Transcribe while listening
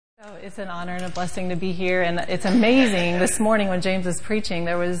Oh, it's an honor and a blessing to be here, and it's amazing. This morning when James was preaching,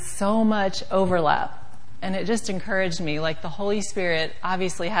 there was so much overlap, and it just encouraged me. Like, the Holy Spirit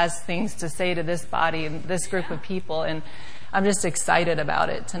obviously has things to say to this body and this group of people, and I'm just excited about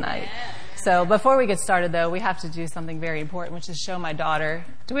it tonight. So before we get started, though, we have to do something very important, which is show my daughter.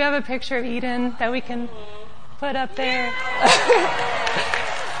 Do we have a picture of Eden that we can put up there?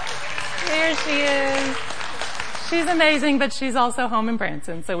 There she is. She's amazing, but she's also home in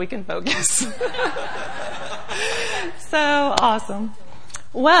Branson, so we can focus. So awesome.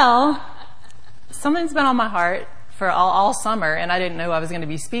 Well, something's been on my heart for all summer, and I didn't know I was going to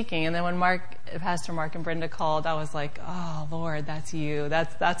be speaking. And then when Pastor Mark and Brenda called, I was like, oh, Lord, that's you.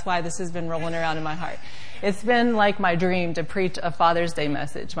 That's why this has been rolling around in my heart. It's been like my dream to preach a Father's Day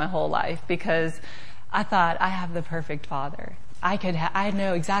message my whole life, because I thought, I have the perfect father. I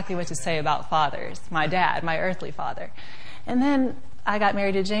know exactly what to say about fathers, my dad, my earthly father. And then I got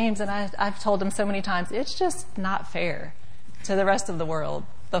married to James, and I've told him so many times, it's just not fair to the rest of the world,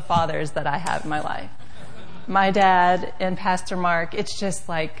 the fathers that I have in my life. My dad and Pastor Mark, it's just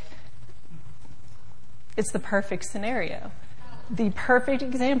like, it's the perfect scenario, the perfect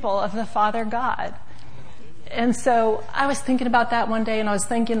example of the Father God. And so I was thinking about that one day, and I was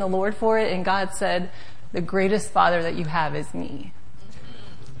thanking the Lord for it, and God said, the greatest father that you have is me.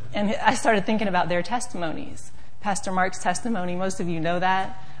 And I started thinking about their testimonies. Pastor Mark's testimony, most of you know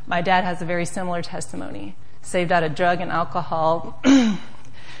that. My dad has a very similar testimony. Saved out of drug and alcohol.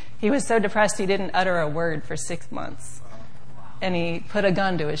 He was so depressed he didn't utter a word for 6 months. And he put a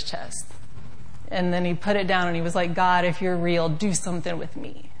gun to his chest. And then he put it down and he was like, God, if you're real, do something with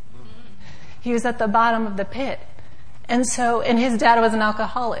me. He was at the bottom of the pit. And his dad was an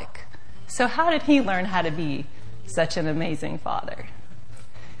alcoholic. So how did he learn how to be such an amazing father?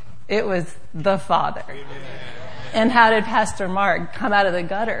 It was the Father. And how did Pastor Mark come out of the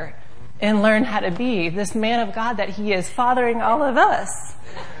gutter and learn how to be this man of God that he is, fathering all of us?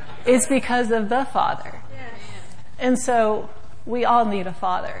 It's because of the Father. And so we all need a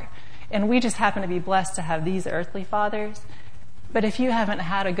father. And we just happen to be blessed to have these earthly fathers. But if you haven't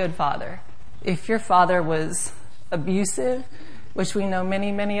had a good father, if your father was abusive, which we know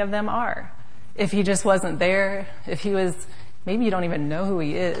many, many of them are, if he just wasn't there, if he was, maybe you don't even know who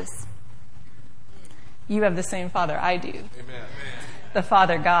he is, you have the same Father I do. Amen. The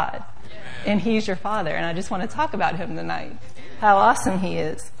Father God. Amen. And he's your Father, and I just want to talk about him tonight, how awesome he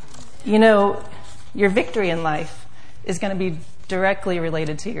is. You know, your victory in life is going to be directly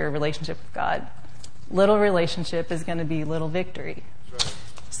related to your relationship with God. Little relationship is going to be little victory. Right.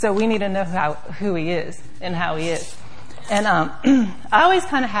 So we need to know who he is and how he is. And I always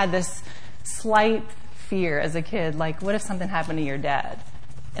kind of had this slight fear as a kid, like, what if something happened to your dad?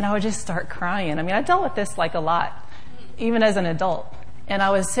 And I would just start crying. I mean, I dealt with this like a lot, even as an adult. And I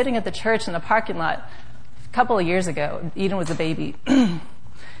was sitting at the church in the parking lot a couple of years ago. Eden was a baby. And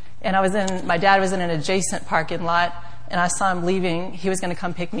my dad was in an adjacent parking lot, and I saw him leaving. He was going to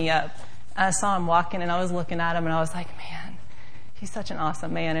come pick me up. And I saw him walking, and I was looking at him, and I was like, man, he's such an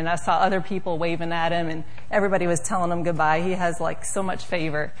awesome man. And I saw other people waving at him, and everybody was telling him goodbye. He has like so much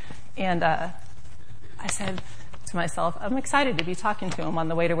favor. And I said to myself, I'm excited to be talking to him on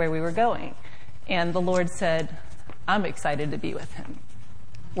the way to where we were going. And the Lord said, I'm excited to be with him,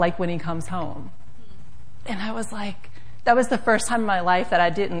 like when he comes home. And I was like, that was the first time in my life that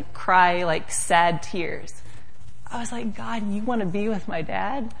I didn't cry like sad tears. I was like, God, you want to be with my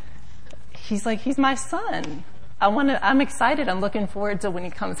dad? He's like, he's my son. I'm excited. I'm looking forward to when he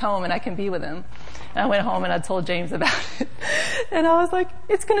comes home and I can be with him. And I went home and I told James about it. And I was like,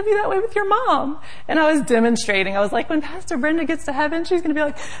 it's going to be that way with your mom. And I was demonstrating. I was like, when Pastor Brenda gets to heaven, she's going to be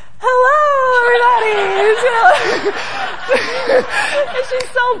like, hello, everybody. And she's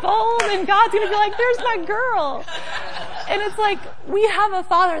so bold, and God's going to be like, there's my girl. And it's like, we have a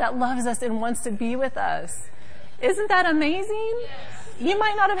Father that loves us and wants to be with us. Isn't that amazing? You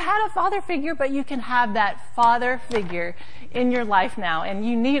might not have had a father figure, but you can have that father figure in your life now, and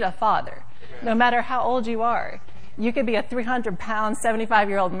you need a father, no matter how old you are. You could be a 300-pound,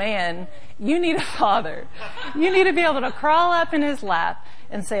 75-year-old man. You need a father. You need to be able to crawl up in his lap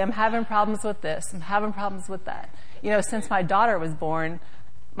and say, I'm having problems with this, I'm having problems with that. You know, since my daughter was born,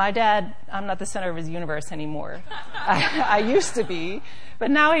 my dad, I'm not the center of his universe anymore. I used to be, but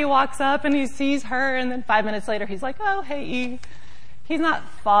now he walks up and he sees her, and then 5 minutes later he's like, oh, hey, Eve. He's not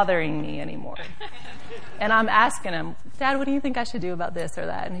fathering me anymore. And I'm asking him, Dad, what do you think I should do about this or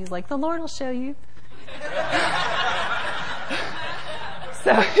that? And he's like, the Lord will show you.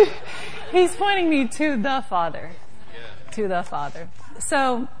 So he's pointing me to the Father. To the Father.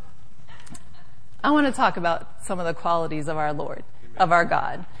 So I want to talk about some of the qualities of our Lord, of our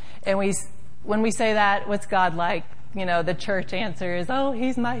God. And when we say that, what's God like? You know, the church answer is, oh,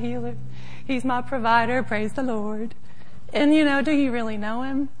 he's my healer. He's my provider. Praise the Lord. And, you know, do you really know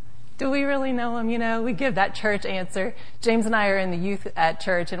him? Do we really know him? You know, we give that church answer. James and I are in the youth at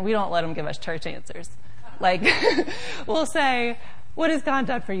church, and we don't let them give us church answers. Like, we'll say, what has God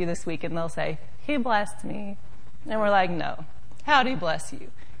done for you this week? And they'll say, he blessed me. And we're like, no. How'd he bless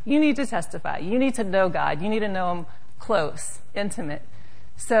you? You need to testify. You need to know God. You need to know him close, intimate.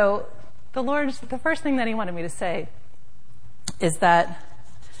 So the first thing that he wanted me to say is that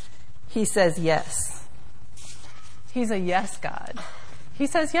he says yes. He's a yes God. He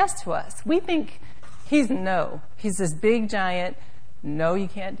says yes to us. We think he's no. He's this big giant, no, you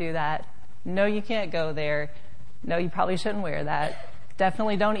can't do that. No, you can't go there. No, you probably shouldn't wear that.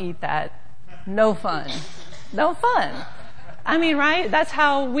 Definitely don't eat that. No fun. No fun. I mean, right? That's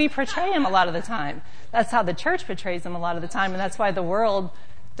how we portray him a lot of the time. That's how the church portrays him a lot of the time, and that's why the world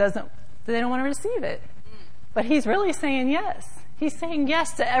they don't want to receive it. But he's really saying yes. He's saying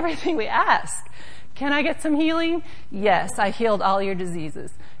yes to everything we ask. Can I get some healing? Yes, I healed all your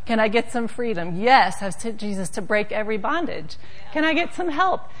diseases. Can I get some freedom? Yes, I've sent Jesus to break every bondage. Can I get some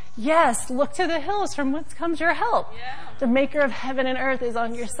help? Yes, look to the hills from whence comes your help. The maker of heaven and earth is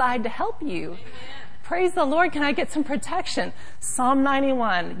on your side to help you. Praise the Lord. Can I get some protection? Psalm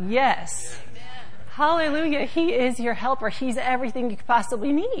 91. Yes. Hallelujah. He is your helper. He's everything you could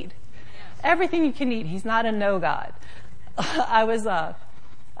possibly need. Everything you can need. He's not a no God. I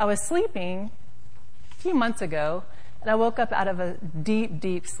was sleeping a few months ago, and I woke up out of a deep,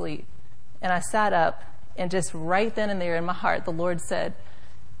 deep sleep. And I sat up, and just right then and there in my heart, the Lord said,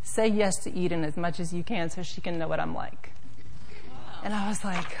 say yes to Eden as much as you can so she can know what I'm like. And I was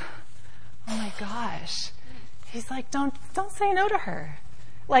like, oh my gosh. He's like, don't say no to her.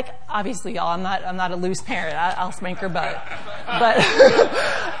 Like, obviously, y'all, I'm not a loose parent. I'll spank her butt. But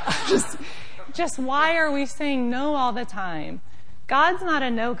just why are we saying no all the time? God's not a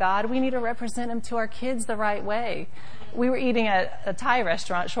no God. We need to represent him to our kids the right way. We were eating at a Thai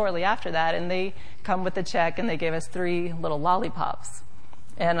restaurant shortly after that, and they come with the check, and they gave us 3 little lollipops.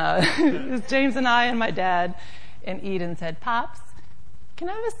 And it was James and I and my dad, and Eden said, Pops, can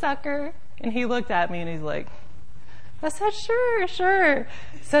I have a sucker? And he looked at me, and he's like, I said, sure.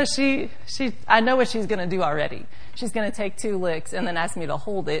 So I know what she's going to do already. She's going to take 2 licks and then ask me to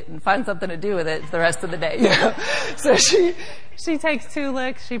hold it and find something to do with it the rest of the day. You know? So she takes 2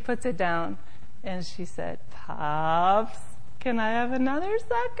 licks, she puts it down, and she said, Pops, can I have another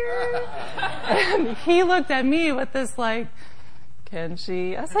sucker? And he looked at me with this like, can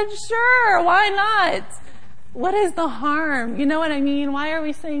she? I said, sure, why not? What is the harm? You know what I mean? Why are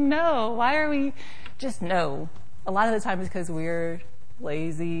we saying no? Why are we just no? A lot of the time it's because we're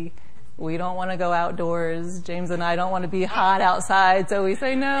lazy. We don't want to go outdoors. James and I don't want to be hot outside, so we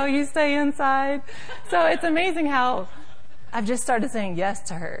say, no, you stay inside. So it's amazing how I've just started saying yes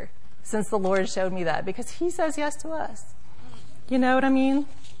to her since the Lord showed me that, because he says yes to us. You know what I mean?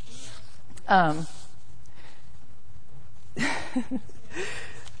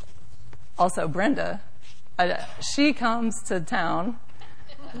 Also, Brenda, she comes to town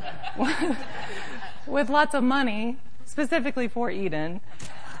with lots of money, specifically for Eden,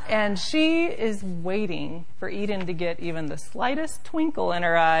 and she is waiting for Eden to get even the slightest twinkle in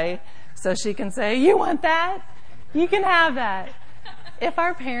her eye so she can say, you want that? You can have that. If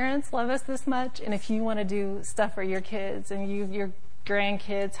our parents love us this much, and if you want to do stuff for your kids and your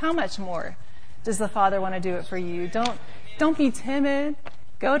grandkids, how much more does the Father want to do it for you? Don't be timid.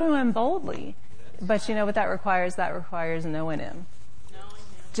 Go to him boldly. But you know what that requires? That requires knowing him.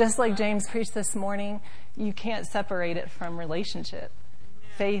 Just like James preached this morning, you can't separate it from relationship.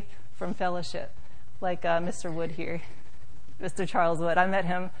 Faith from fellowship. Like Mr. Wood here, Mr. Charles Wood. I met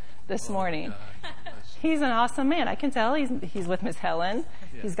him this morning. He's an awesome man. I can tell he's with Miss Helen.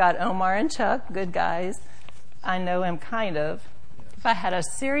 He's got Omar and Chuck, good guys. I know him kind of. If I had a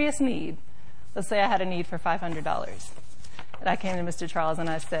serious need, let's say I had a need for $500, and I came to Mr. Charles and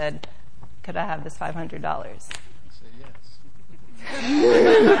I said, could I have this $500?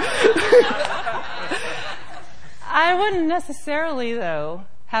 I wouldn't necessarily, though,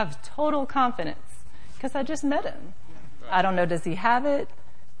 have total confidence because I just met him. I don't know, does he have it?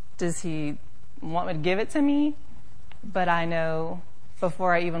 Does he want me to give it to me? But I know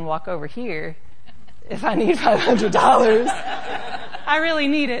before I even walk over here, if I need $500, I really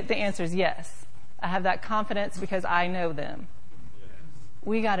need it, the answer is yes. I have that confidence because I know them.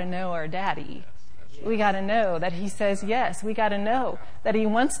 We got to know our daddy. We got to know that he says yes. We got to know that he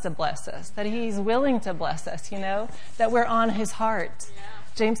wants to bless us, that he's willing to bless us, you know, that we're on his heart.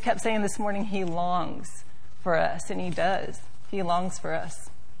 James kept saying this morning he longs for us, and he does. He longs for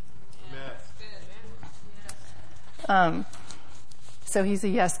us. So he's a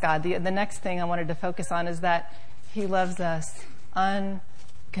yes God. The next thing I wanted to focus on is that he loves us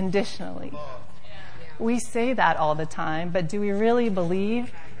unconditionally. We say that all the time, but do we really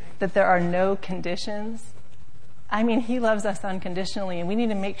believe that there are no conditions? I mean, he loves us unconditionally, and we need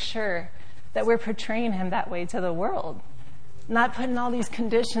to make sure that we're portraying him that way to the world. Not putting all these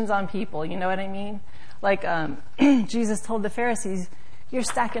conditions on people, you know what I mean? Like Jesus told the Pharisees, you're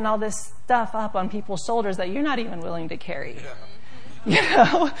stacking all this stuff up on people's shoulders that you're not even willing to carry. You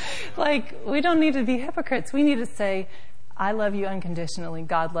know, like, we don't need to be hypocrites. We need to say, I love you unconditionally.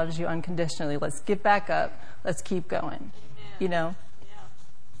 God loves you unconditionally. Let's get back up. Let's keep going. You know,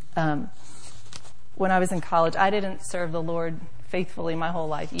 when I was in college, I didn't serve the Lord faithfully my whole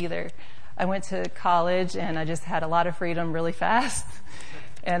life either. I went to college and I just had a lot of freedom really fast.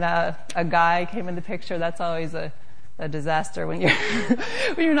 And a guy came in the picture. That's always a disaster when you're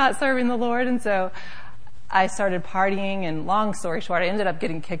when you're not serving the Lord. And so I started partying, and long story short, I ended up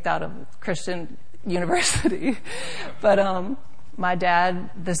getting kicked out of Christian university. But my dad,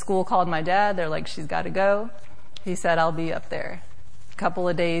 the school called my dad. They're like, she's got to go. He said, I'll be up there. A couple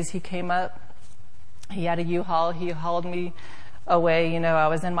of days he came up. He had a U-Haul. He hauled me away. You know, I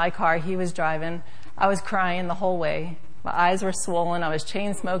was in my car. He was driving. I was crying the whole way. My eyes were swollen. I was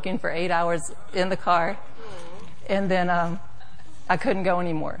chain smoking for 8 hours in the car. And then I couldn't go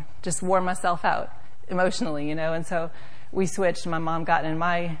anymore. Just wore myself out emotionally, you know. And so we switched. My mom got in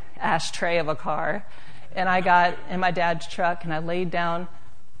my ashtray of a car, and I got in my dad's truck, and I laid down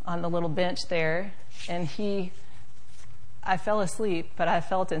on the little bench there, and I fell asleep, but I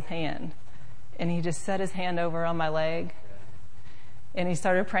felt his hand, and he just set his hand over on my leg, and he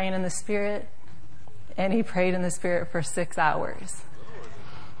started praying in the Spirit, and he prayed in the Spirit for 6 hours.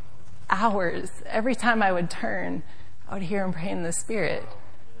 Hours. Every time I would turn, I would hear him praying in the Spirit.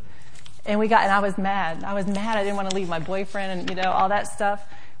 And I was mad. I didn't want to leave my boyfriend and, you know, all that stuff.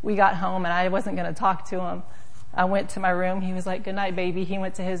 We got home and I wasn't going to talk to him. I went to my room. He was like, good night, baby. He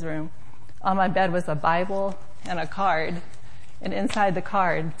went to his room. On my bed was a Bible and a card. And inside the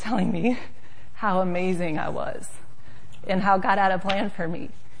card telling me how amazing I was and how God had a plan for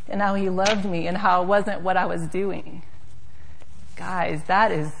me and how he loved me and how it wasn't what I was doing. Guys,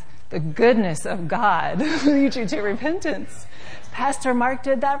 that is the goodness of God leads you to repentance. Pastor Mark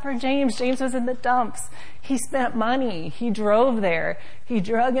did that for James. James was in the dumps. He spent money. He drove there. He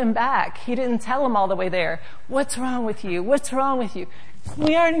drug him back. He didn't tell him all the way there. What's wrong with you? What's wrong with you?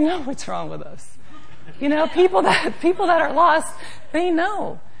 We already know what's wrong with us. You know, people that are lost, they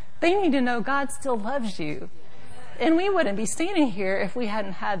know. They need to know God still loves you. And we wouldn't be standing here if we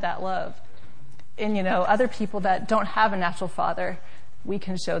hadn't had that love. And, you know, other people that don't have a natural father, we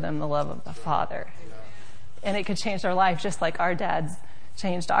can show them the love of the Father. And it could change their life just like our dads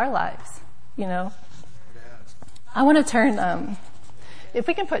changed our lives, you know. I want to turn, if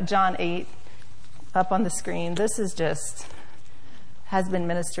we can put John 8 up on the screen. This is has been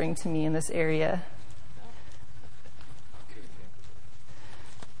ministering to me in this area.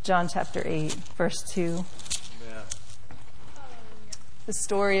 John chapter 8, verse 2. The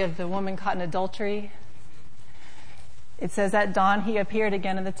story of the woman caught in adultery. It says, at dawn he appeared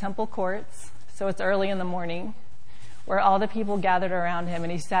again in the temple courts. So it's early in the morning, where all the people gathered around him,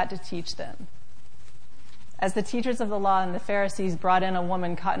 and he sat to teach them. As the teachers of the law and the Pharisees brought in a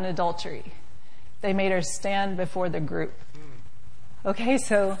woman caught in adultery, they made her stand before the group. Okay,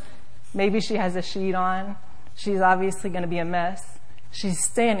 so maybe she has a sheet on. She's obviously going to be a mess. She's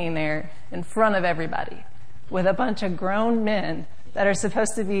standing there in front of everybody with a bunch of grown men that are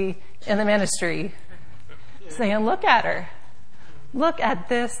supposed to be in the ministry saying, look at her. Look at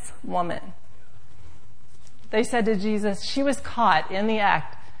this woman. They said to Jesus, she was caught in the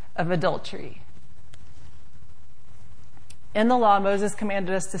act of adultery. In the law, Moses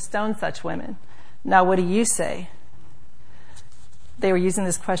commanded us to stone such women. Now, what do you say? They were using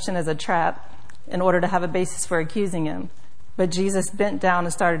this question as a trap in order to have a basis for accusing him. But Jesus bent down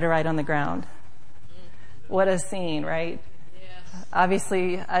and started to write on the ground. What a scene, right? Yes.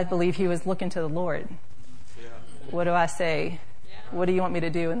 Obviously, I believe he was looking to the Lord. Yeah. What do I say? Yeah. What do you want me to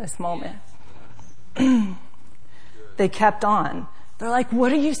do in this moment? Yeah. They kept on. They're like, what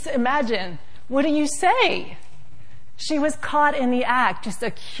do you say? Imagine, what do you say? She was caught in the act, just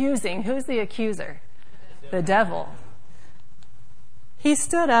accusing. Who's the accuser? The devil. He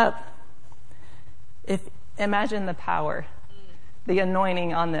stood up. Imagine the power, the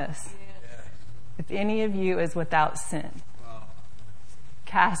anointing on this. If any of you is without sin,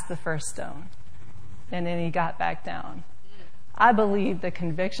 cast the first stone. And then he got back down. I believe the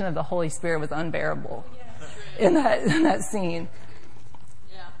conviction of the Holy Spirit was unbearable in that scene.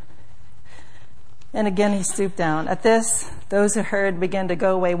 And again he stooped down. At this, those who heard began to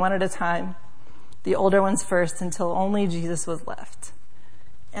go away one at a time, the older ones first, until only Jesus was left.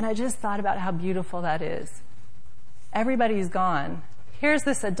 And I just thought about how beautiful that is. Everybody's gone. Here's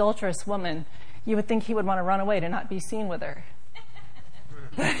this adulterous woman. You would think he would want to run away to not be seen with her.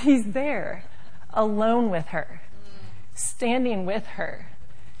 But he's there, alone with her, standing with her.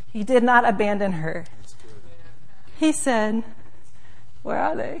 He did not abandon her. He said, where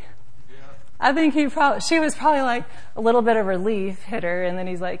are they? I think she was probably like a little bit of relief hit her, and then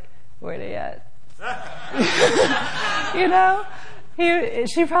he's like, where are they at? You know?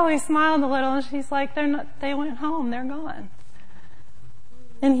 She probably smiled a little, and she's like, they went home, they're gone.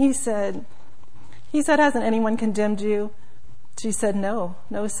 And he said, hasn't anyone condemned you? She said, no,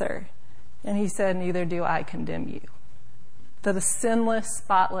 sir. And he said, neither do I condemn you. The sinless,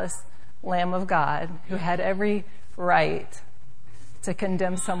 spotless Lamb of God, who had every right to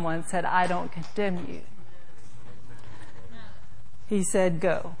condemn someone, said, I don't condemn you. He said,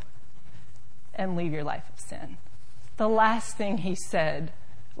 go and leave your life of sin. The last thing he said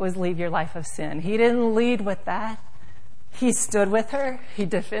was leave your life of sin. He didn't lead with that. He stood with her. He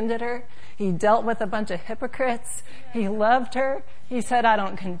defended her. He dealt with a bunch of hypocrites. He loved her. He said, I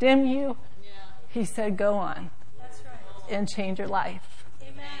don't condemn you. He said, go on and change your life.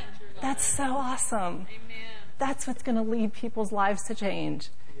 That's so awesome. That's what's going to lead people's lives to change.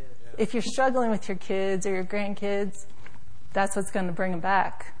 If you're struggling with your kids or your grandkids, that's what's going to bring them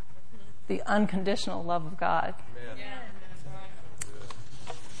back. The unconditional love of God.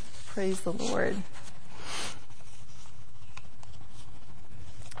 Praise the Lord.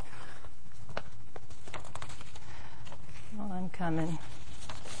 Well, I'm coming.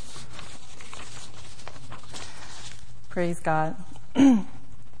 Praise God.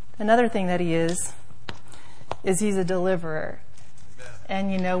 Another thing that he is he's a deliverer.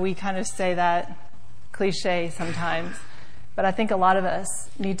 And we kind of say that cliche sometimes, but I think a lot of us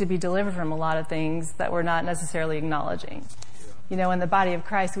need to be delivered from a lot of things that we're not necessarily acknowledging. In the body of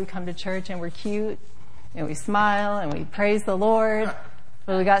Christ, we come to church and we're cute and we smile and we praise the Lord,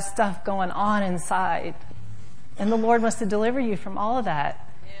 but we got stuff going on inside. And the Lord wants to deliver you from all of that.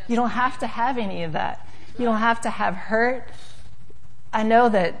 You don't have to have any of that. You don't have to have hurt. I know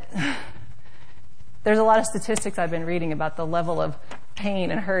that there's a lot of statistics I've been reading about the level of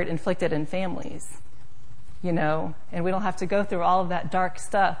pain and hurt inflicted in families, and we don't have to go through all of that dark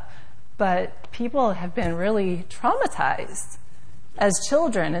stuff, but people have been really traumatized as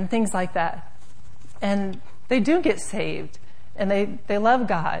children and things like that. And they do get saved and they love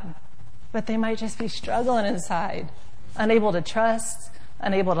God, but they might just be struggling inside, unable to trust,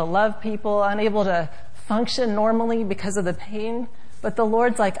 unable to love people, unable to function normally because of the pain. But the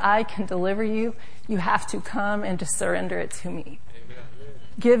Lord's like, I can deliver you. You have to come and to surrender it to me. Amen.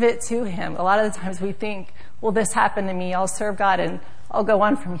 Give it to him. A lot of the times we think, well, this happened to me. I'll serve God and I'll go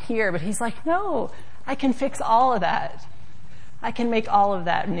on from here. But he's like, no, I can fix all of that. I can make all of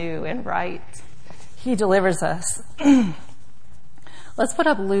that new and right. He delivers us. Let's put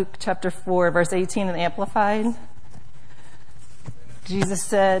up Luke chapter 4, verse 18 in the Amplified. Jesus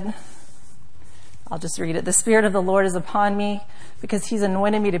said, I'll just read it. The Spirit of the Lord is upon me because he's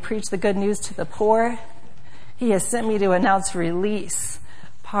anointed me to preach the good news to the poor. He has sent me to announce release,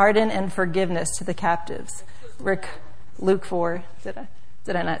 pardon, and forgiveness to the captives. Luke 4.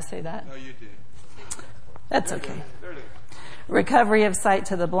 Did I not say that? No, you did. That's okay. Recovery of sight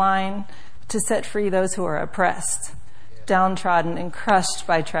to the blind, to set free those who are oppressed, downtrodden, and crushed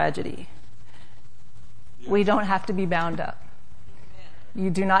by tragedy. We don't have to be bound up. You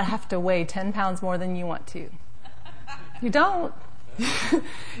do not have to weigh 10 pounds more than you want to. You don't.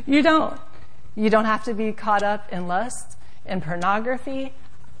 You don't. You don't have to be caught up in lust and pornography.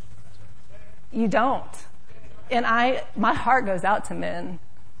 You don't. And my heart goes out to men.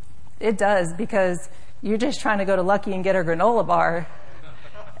 It does, because you're just trying to go to Lucky and get a granola bar,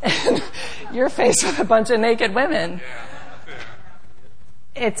 and you're faced with a bunch of naked women.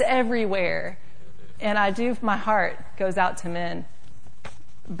 It's everywhere. And my heart goes out to men.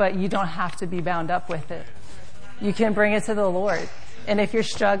 But you don't have to be bound up with it. You can bring it to the Lord. And if you're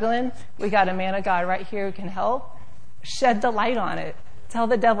struggling, we got a man of God right here who can help. Shed the light on it. Tell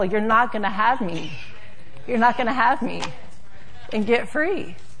the devil, you're not going to have me. You're not going to have me. And get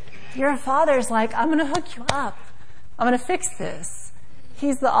free. Your father's like, I'm going to hook you up. I'm going to fix this.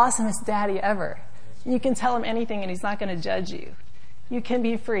 He's the awesomest daddy ever. You can tell him anything and he's not going to judge you. You can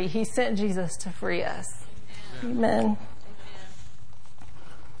be free. He sent Jesus to free us. Amen.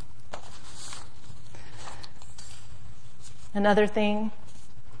 Another thing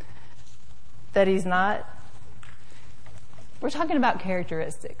that he's not, we're talking about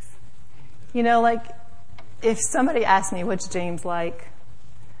characteristics. You know, like, if somebody asked me what's James like,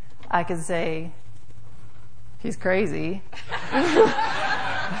 I could say, he's crazy,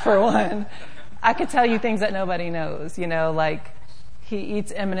 for one. I could tell you things that nobody knows, you know, like, he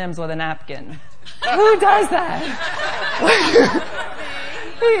eats M&Ms with a napkin. Who does that?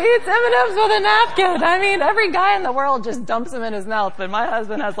 He eats M&Ms with a napkin. I mean, every guy in the world just dumps them in his mouth, but my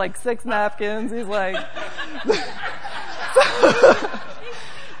husband has like 6 napkins. He's like...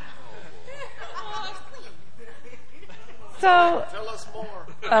 So... Tell us more.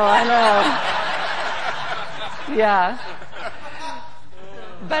 Oh, I know. Yeah.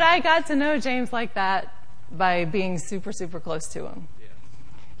 But I got to know James like that by being super, super close to him.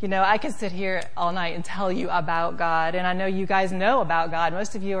 You know, I could sit here all night and tell you about God, and I know you guys know about God.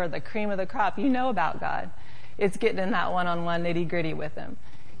 Most of you are the cream of the crop. You know about God. It's getting in that one-on-one nitty-gritty with him.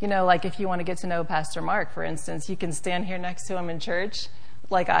 You know, like if you want to get to know Pastor Mark, for instance, you can stand here next to him in church,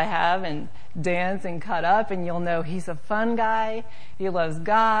 like I have, and dance and cut up, and you'll know he's a fun guy. He loves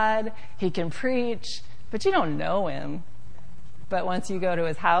God. He can preach, but you don't know him. But once you go to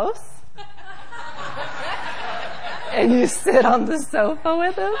his house... and you sit on the sofa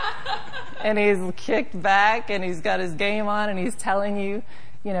with him, and he's kicked back, and he's got his game on, and he's telling you,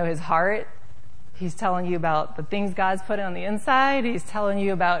 you know, his heart. He's telling you about the things God's put on the inside. He's telling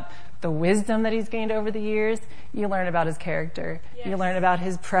you about the wisdom that he's gained over the years. You learn about his character. Yes. You learn about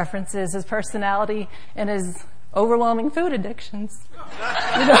his preferences, his personality, and his overwhelming food addictions.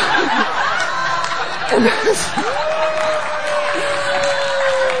 You know?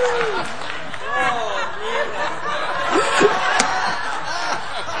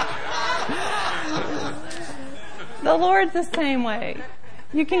 The Lord's the same way.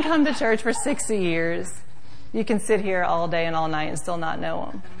 You can come to church for 60 years. You can sit here all day and all night and still not know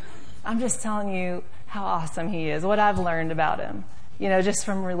him. I'm just telling you how awesome he is, what I've learned about him, you know, just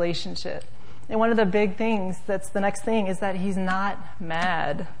from relationship. And one of the big things, that's the next thing, is that he's not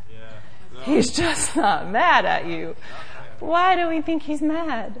mad. He's just not mad at you. Why do we think he's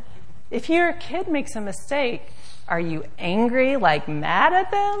mad? If your kid makes a mistake, are you angry, like mad at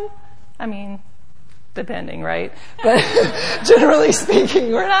them? I mean... depending, right? But generally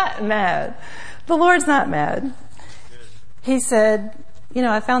speaking, we're not mad. The Lord's not mad. He said, you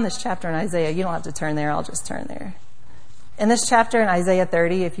know, I found this chapter in Isaiah. You don't have to turn there. I'll just turn there. In this chapter in Isaiah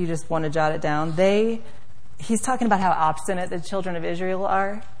 30, if you just want to jot it down, he's talking about how obstinate the children of Israel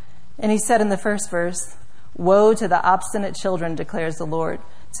are. And he said in the first verse, "Woe to the obstinate children, declares the Lord,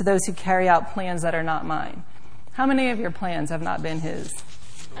 to those who carry out plans that are not mine." How many of your plans have not been his?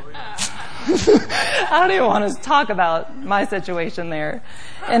 I don't even want to talk about my situation there.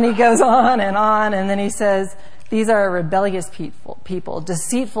 And he goes on, and then he says, these are rebellious people,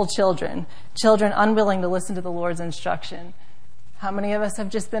 deceitful children unwilling to listen to the Lord's instruction. How many of us have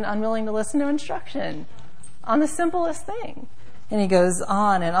just been unwilling to listen to instruction on the simplest thing? And he goes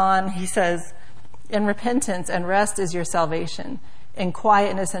on and on. He says, in repentance and rest is your salvation. In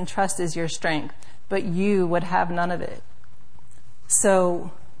quietness and trust is your strength. But you would have none of it.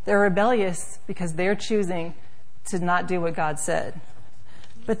 So... they're rebellious because they're choosing to not do what God said.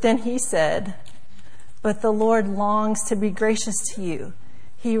 But then he said, but the Lord longs to be gracious to you.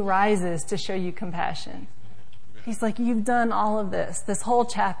 He rises to show you compassion. He's like, you've done all of this whole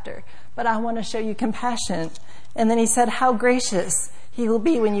chapter, but I want to show you compassion. And then he said, how gracious he will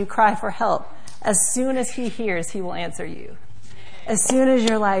be when you cry for help. As soon as he hears, he will answer you. As soon as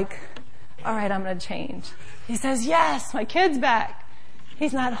you're like, all right, I'm going to change. He says, yes, my kid's back.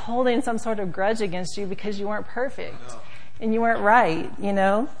 He's not holding some sort of grudge against you because you weren't perfect and you weren't right, you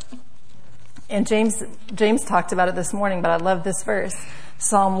know? And James talked about it this morning, but I love this verse.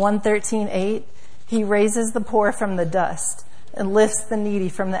 Psalm 113:8. He raises the poor from the dust and lifts the needy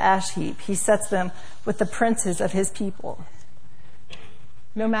from the ash heap. He sets them with the princes of his people.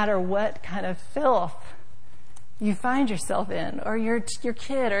 No matter what kind of filth you find yourself in, or your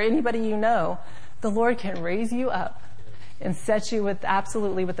kid or anybody you know, the Lord can raise you up and set you with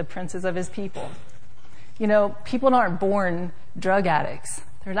the princes of his people. You know, people aren't born drug addicts.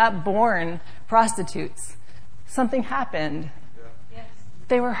 They're not born prostitutes. Something happened. Yes.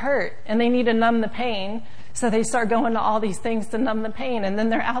 They were hurt and they need to numb the pain. So they start going to all these things to numb the pain. And then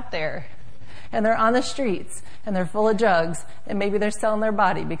they're out there and they're on the streets and they're full of drugs. And maybe they're selling their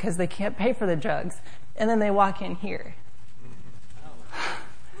body because they can't pay for the drugs. And then they walk in here.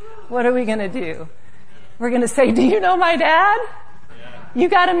 What are we going to do? We're going to say, do you know my dad? Yeah. You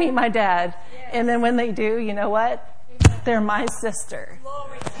got to meet my dad. Yes. And then when they do, you know what? They're my sister.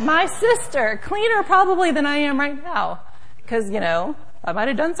 My sister. Cleaner probably than I am right now. Because, you know, I might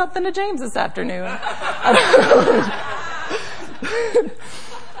have done something to James this afternoon.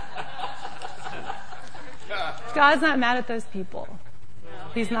 God's not mad at those people.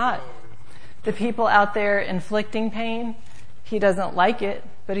 He's not. The people out there inflicting pain, he doesn't like it,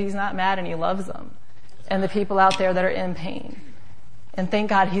 but he's not mad and he loves them. And the people out there that are in pain. And thank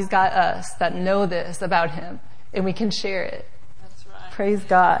God he's got us that know this about him and we can share it. That's right. Praise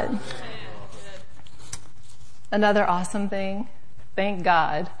God. Another awesome thing, thank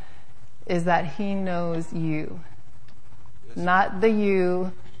God, is that he knows you. Not the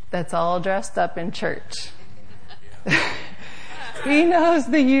you that's all dressed up in church. He knows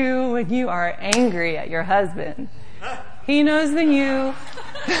the you when you are angry at your husband. He knows the you.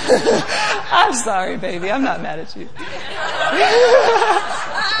 I'm sorry, baby. I'm not mad at you.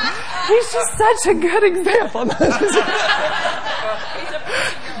 He's just such a good example.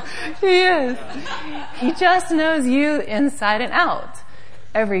 He is. He just knows you inside and out.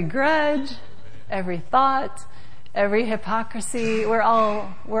 Every grudge, every thought, every hypocrisy. We're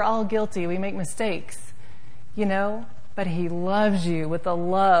all guilty. We make mistakes, but he loves you with a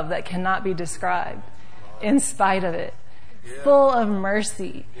love that cannot be described in spite of it. Full of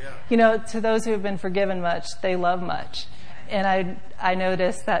mercy. To those who have been forgiven much, they love much. And I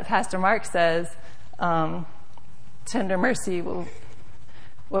noticed that Pastor Mark says, tender mercy will,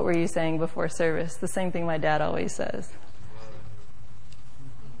 what were you saying before service? The same thing my dad always says.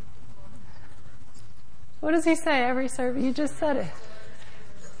 What does he say every service? You just said it.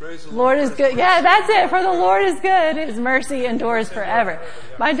 Lord is good. Yeah, that's it. For the Lord is good. His mercy endures forever.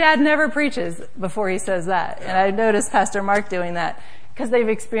 My dad never preaches before he says that. And I noticed Pastor Mark doing that because they've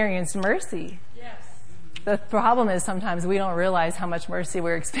experienced mercy. Yes. The problem is sometimes we don't realize how much mercy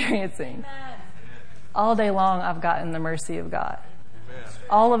we're experiencing. All day long, I've gotten the mercy of God.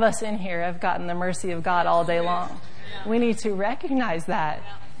 All of us in here have gotten the mercy of God all day long. We need to recognize that.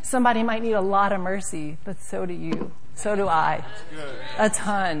 Somebody might need a lot of mercy, but so do you. So do I. A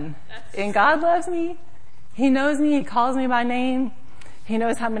ton. And God loves me. He knows me. He calls me by name. He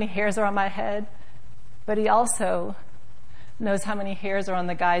knows how many hairs are on my head. But he also knows how many hairs are on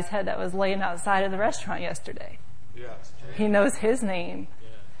the guy's head that was laying outside of the restaurant yesterday. He knows his name.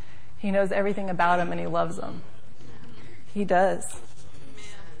 He knows everything about him and he loves him. He does.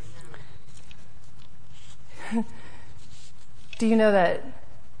 Do you know that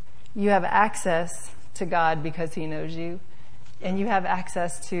you have access to God because he knows you, and you have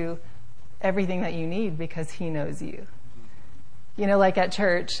access to everything that you need because he knows you? Like at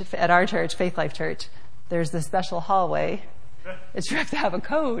church, at our church, Faith Life Church, there's this special hallway. You have to have a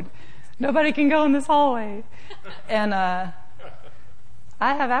code. Nobody can go in this hallway. And I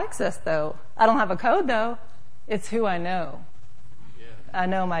have access, though. I don't have a code, though. It's who I know. I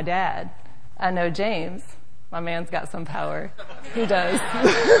know my dad. I know James. My man's got some power. He does.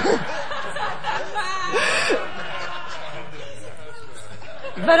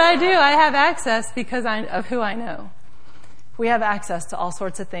 But I do. I have access because of who I know. We have access to all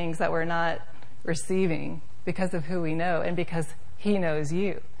sorts of things that we're not receiving because of who we know and because he knows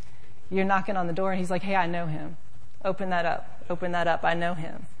you. You're knocking on the door and he's like, hey, I know him. Open that up. Open that up. I know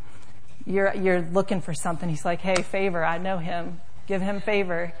him. You're looking for something. He's like, hey, favor. I know him. Give him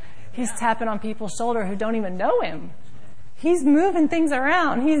favor. He's tapping on people's shoulder who don't even know him. He's moving things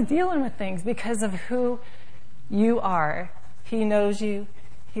around. He's dealing with things because of who you are. He knows you.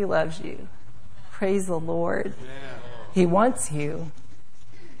 He loves you. Praise the Lord. He wants you.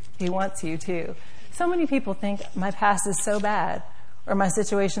 He wants you too. So many people think my past is so bad, or my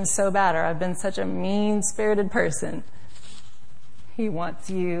situation's so bad, or I've been such a mean-spirited person. He wants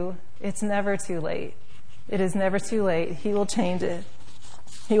you. It's never too late. It is never too late. He will change it.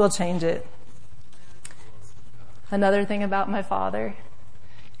 He will change it. Another thing about my Father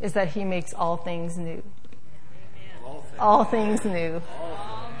is that he makes all things new. All things new.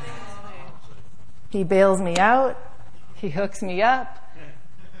 He bails me out. He hooks me up.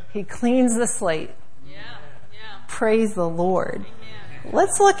 He cleans the slate. Praise the Lord.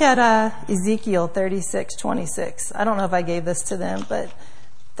 Let's look at Ezekiel 36:26. I don't know if I gave this to them, but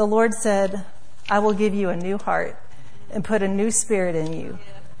the Lord said, I will give you a new heart and put a new spirit in you.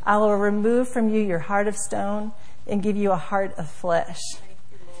 I will remove from you your heart of stone and give you a heart of flesh.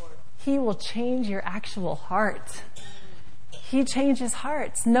 He will change your actual heart. He changes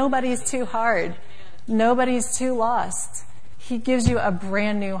hearts. Nobody's too hard. Nobody's too lost. He gives you a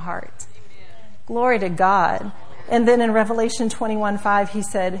brand new heart. Glory to God. And then in Revelation 21:5, he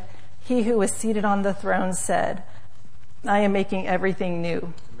said, he who was seated on the throne said, I am making everything new.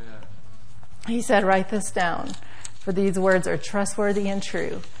 Amen. He said, write this down, for these words are trustworthy and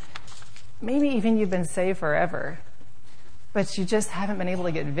true. Maybe even you've been saved forever, but you just haven't been able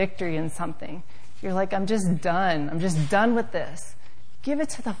to get victory in something. You're like, I'm just done. I'm just done with this. Give it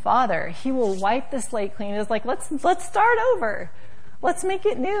to the Father. He will wipe the slate clean. It's like, let's start over. Let's make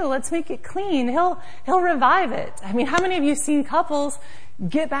it new. Let's make it clean. He'll revive it. I mean, how many of you have seen couples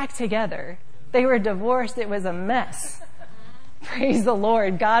get back together? They were divorced. It was a mess. Praise the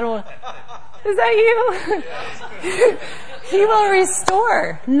Lord. God will, is that you? He will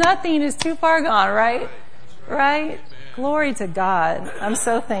restore. Nothing is too far gone, right? Right? Glory to God. I'm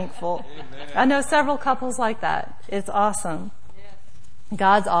so thankful. I know several couples like that. It's awesome.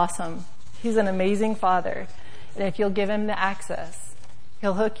 God's awesome. He's an amazing Father. And if you'll give him the access,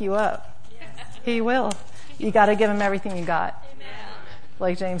 he'll hook you up. He will. You got to give him everything you got.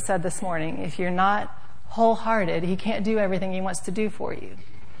 Like James said this morning, if you're not wholehearted, he can't do everything he wants to do for you.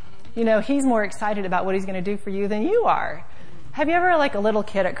 You know, he's more excited about what he's going to do for you than you are. Have you ever, like a little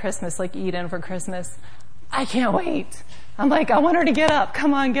kid at Christmas, like Eden for Christmas? I can't wait. I'm like, I want her to get up.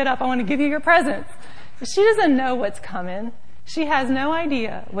 Come on, get up. I want to give you your presents. She doesn't know what's coming. She has no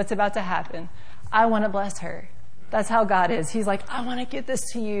idea what's about to happen. I want to bless her. That's how God is. He's like, I want to get this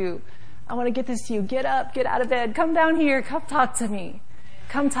to you. I want to get this to you. Get up, get out of bed. Come down here. Come talk to me.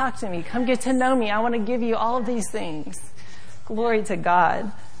 Come talk to me. Come get to know me. I want to give you all of these things. Glory to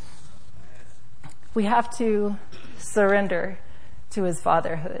God. We have to surrender to his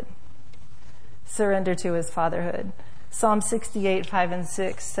fatherhood. Surrender to his fatherhood. Psalm 68, 5 and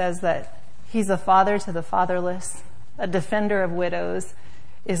 6 says that he's a father to the fatherless. A defender of widows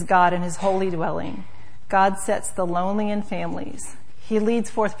is God in his holy dwelling. God sets the lonely in families. He leads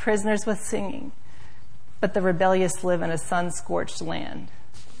forth prisoners with singing, but the rebellious live in a sun-scorched land.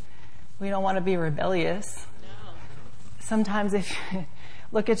 We don't want to be rebellious. No. Sometimes if you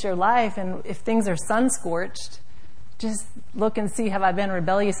look at your life and if things are sun-scorched, just look and see, have I been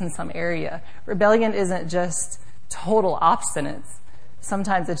rebellious in some area? Rebellion isn't just total obstinance.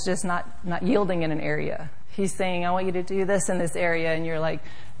 Sometimes it's just not yielding in an area. He's saying, I want you to do this in this area, and you're like,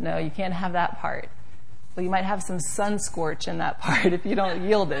 no, you can't have that part. Well, you might have some sun scorch in that part if you don't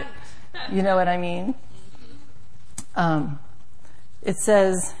yield it. You know what I mean? It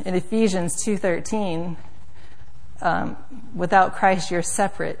says in Ephesians 2:13, without Christ you're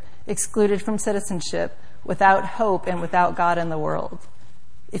separate, excluded from citizenship, without hope and without God in the world.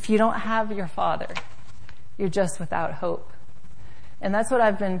 If you don't have your Father, you're just without hope. And that's what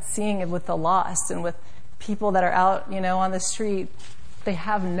I've been seeing with the lost and with people that are out, on the street. They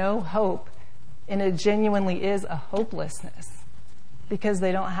have no hope. And it genuinely is a hopelessness because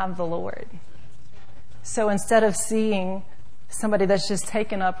they don't have the Lord. So instead of seeing somebody that's just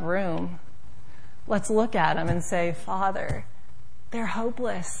taken up room, let's look at them and say, Father, they're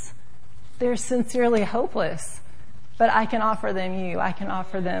hopeless. They're sincerely hopeless. But I can offer them you. I can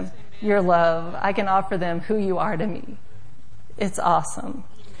offer them your love. I can offer them who you are to me. It's awesome.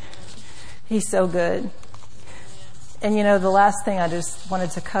 He's so good. And the last thing I just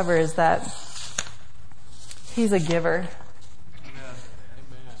wanted to cover is that he's a giver.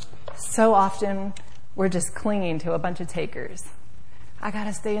 So often we're just clinging to a bunch of takers. I got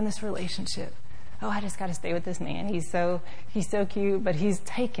to stay in this relationship. Oh, I just got to stay with this man. He's so cute, but he's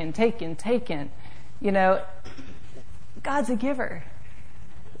taken. God's a giver.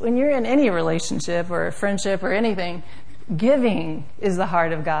 When you're in any relationship or a friendship or anything, giving is the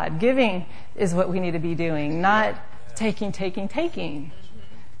heart of God. Giving is what we need to be doing, not taking.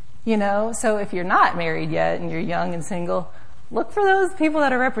 So if you're not married yet and you're young and single, look for those people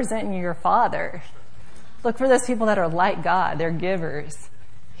that are representing your Father. Look for those people that are like God. They're givers.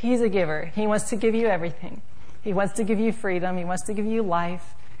 He's a giver. He wants to give you everything. He wants to give you freedom. He wants to give you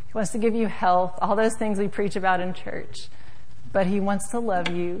life. He wants to give you health, all those things we preach about in church. But he wants to love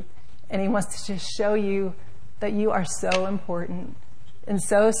you, and he wants to just show you that you are so important and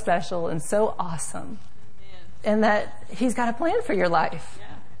so special and so awesome. And that he's got a plan for your life.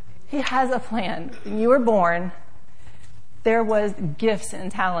 He has a plan. When you were born, there was gifts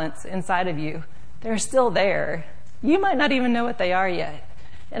and talents inside of you. They're still there. You might not even know what they are yet.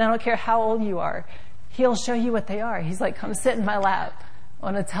 And I don't care how old you are. He'll show you what they are. He's like, come sit in my lap. I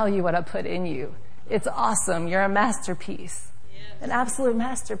want to tell you what I put in you. It's awesome. You're a masterpiece. Yes. An absolute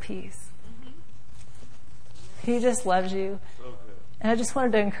masterpiece. Mm-hmm. He just loves you. So and I just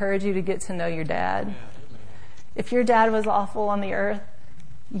wanted to encourage you to get to know your dad. Yeah. If your dad was awful on the earth,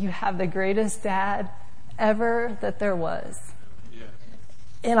 you have the greatest dad ever that there was. Yeah.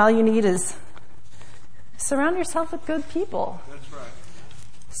 And all you need is surround yourself with good people. That's right.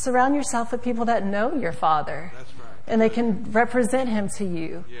 Surround yourself with people that know your Father. That's right. And they can represent him to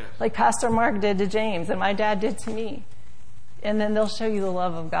you. Yes. Like Pastor Mark did to James and my dad did to me. And then they'll show you the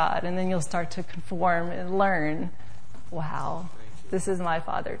love of God. And then you'll start to conform and learn, wow, this is my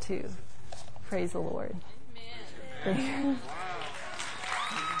Father too. Praise the Lord. Amen.